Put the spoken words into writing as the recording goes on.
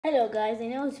Hello guys, I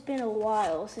know it's been a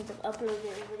while since I've uploaded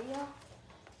a video.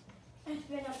 It's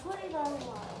been a pretty long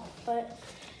while, but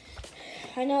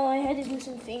I know I had to do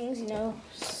some things,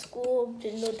 school,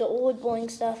 the old boring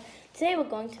stuff. Today we're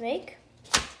going to make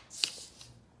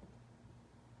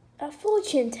a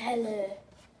fortune teller.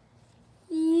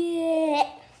 Yeah!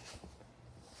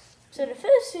 So the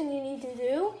first thing you need to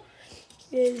do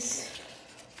is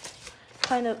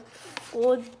kind of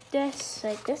fold this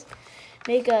like this.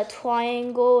 Make a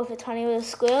triangle with a tiny little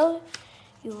square.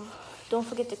 You don't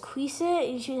forget to crease it.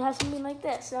 You should have something like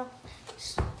this. So,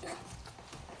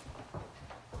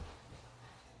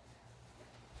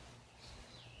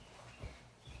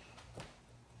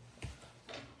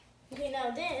 okay, now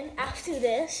then after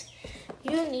this,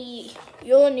 you'll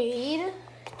need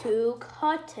to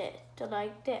cut it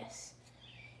like this.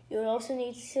 You'll also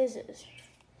need scissors.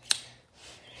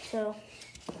 So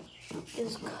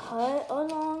just cut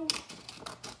along.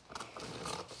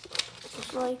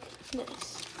 Just like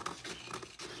this.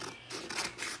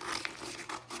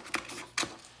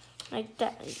 Like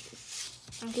that.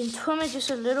 I can trim it just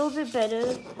a little bit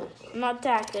better. I'm not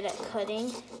that good at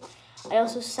cutting. I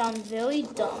also sound very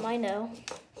dumb, I know.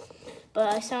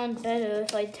 But I sound better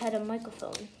if I had a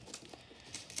microphone.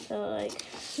 So like,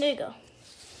 there you go.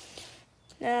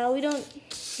 Now we don't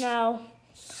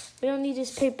need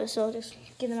this paper, so just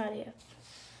get them out of here.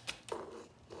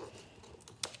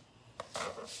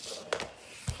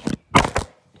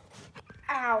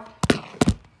 Ow.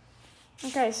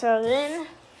 Okay, so then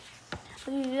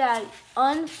you gotta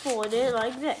unfold it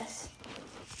like this.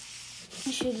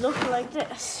 It should look like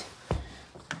this.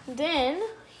 Then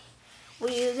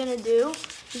what you're gonna do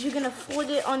is you're gonna fold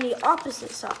it on the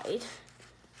opposite side.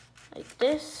 Like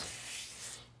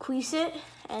this. Crease it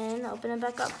and open it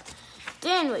back up.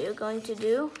 Then what you're going to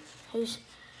do is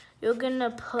you're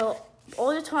gonna put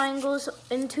all the triangles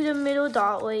into the middle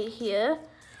dot right here.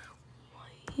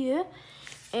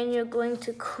 And you're going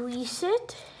to crease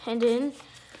it and then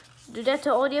do that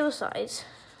to all the other sides,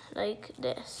 like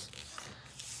this.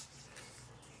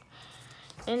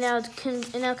 And now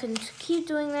can keep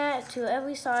doing that to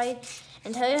every side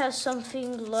until you have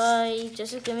something like,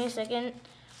 just give me a second,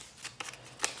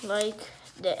 like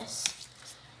this.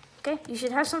 Okay, you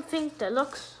should have something that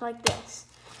looks like this.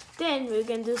 Then we're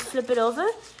going to just flip it over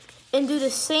and do the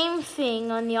same thing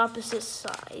on the opposite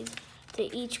side to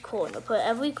each corner. Put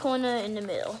every corner in the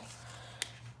middle.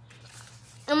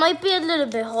 It might be a little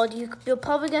bit hard. You're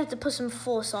probably going to have to put some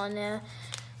force on there.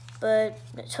 But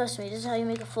trust me, this is how you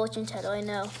make a fortune teller, I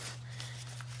know.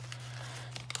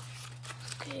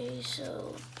 Okay,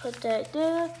 so put that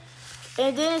there.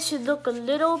 And then it should look a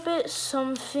little bit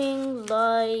something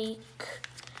like,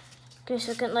 give me a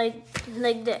second,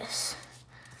 like this.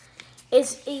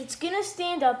 It's gonna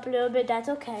stand up a little bit, that's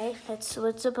okay. That's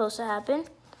what's supposed to happen.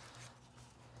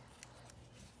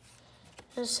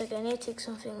 Just a second, I need to take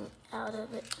something out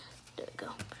of it. There we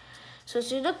go. So it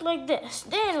should look like this.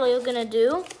 Then what you're gonna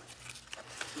do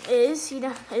is,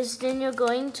 then you're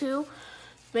going to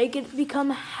make it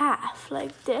become half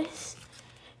like this.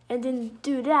 And then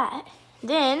do that.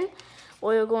 Then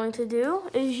what you're going to do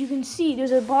is you can see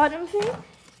there's a bottom thing.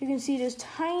 You can see there's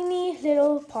tiny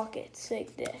little pockets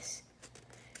like this.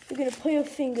 You're gonna put your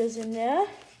fingers in there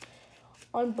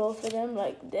on both of them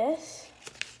like this.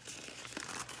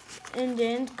 And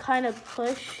then kind of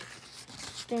push,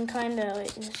 then kind of,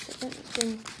 wait a second,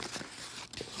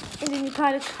 and then you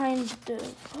kind of, what?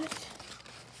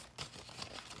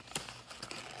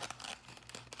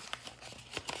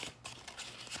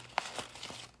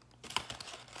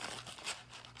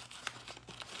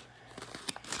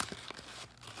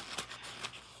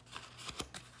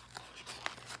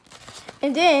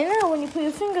 And then when you put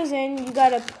your fingers in, you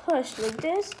gotta push like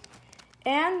this,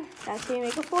 and that's how you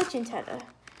make a fortune teller.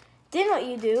 Then what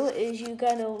you do is you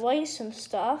gotta write some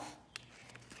stuff,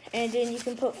 and then you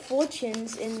can put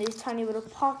fortunes in these tiny little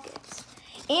pockets.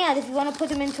 And if you want to put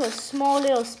them into a small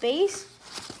little space,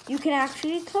 you can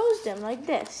actually close them like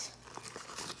this.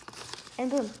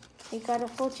 And boom, you got a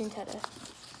fortune teller.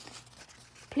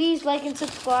 Please like and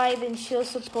subscribe and show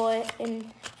support,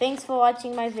 and thanks for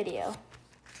watching my video.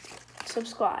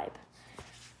 Subscribe.